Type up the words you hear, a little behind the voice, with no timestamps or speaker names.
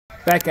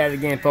Back at it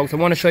again, folks. I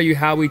want to show you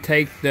how we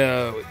take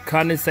the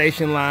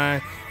condensation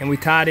line and we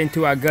tie it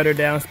into our gutter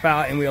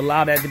downspout, and we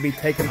allow that to be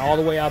taken all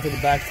the way out to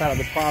the back side of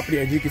the property.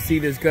 As you can see,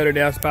 this gutter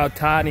downspout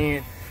tied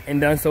in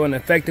and done so in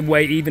an effective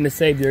way, even to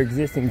save your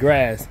existing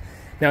grass.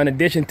 Now, in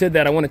addition to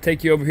that, I want to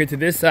take you over here to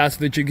this side so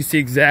that you can see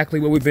exactly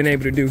what we've been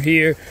able to do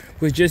here,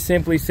 which just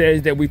simply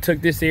says that we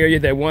took this area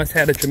that once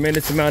had a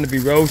tremendous amount of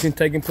erosion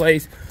taking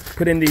place,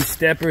 put in these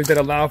steppers that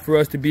allow for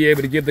us to be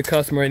able to give the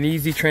customer an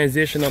easy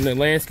transition on their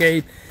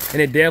landscape,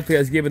 and it definitely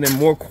has given them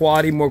more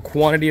quality, more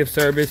quantity of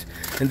service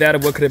than that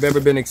of what could have ever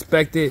been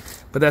expected.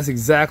 But that's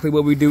exactly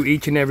what we do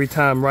each and every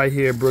time right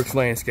here at Brooks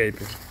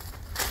Landscaping.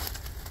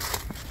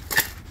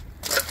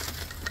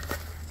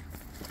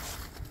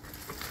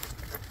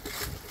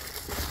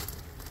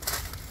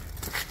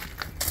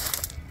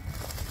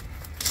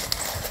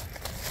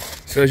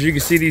 So as you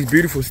can see, these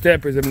beautiful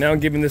steppers have now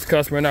given this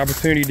customer an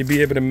opportunity to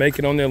be able to make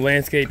it on their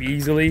landscape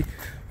easily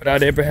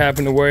without ever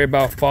having to worry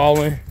about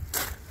falling.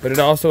 But it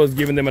also has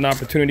given them an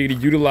opportunity to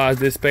utilize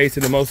this space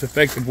in the most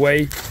effective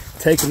way,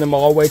 taking them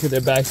all the way to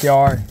their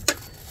backyard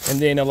and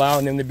then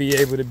allowing them to be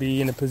able to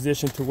be in a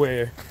position to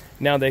where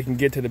now they can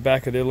get to the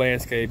back of their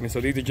landscape. And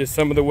so these are just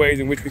some of the ways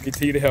in which we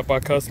continue to help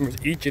our customers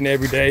each and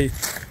every day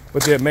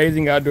with the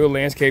amazing outdoor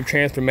landscape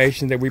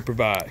transformation that we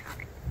provide.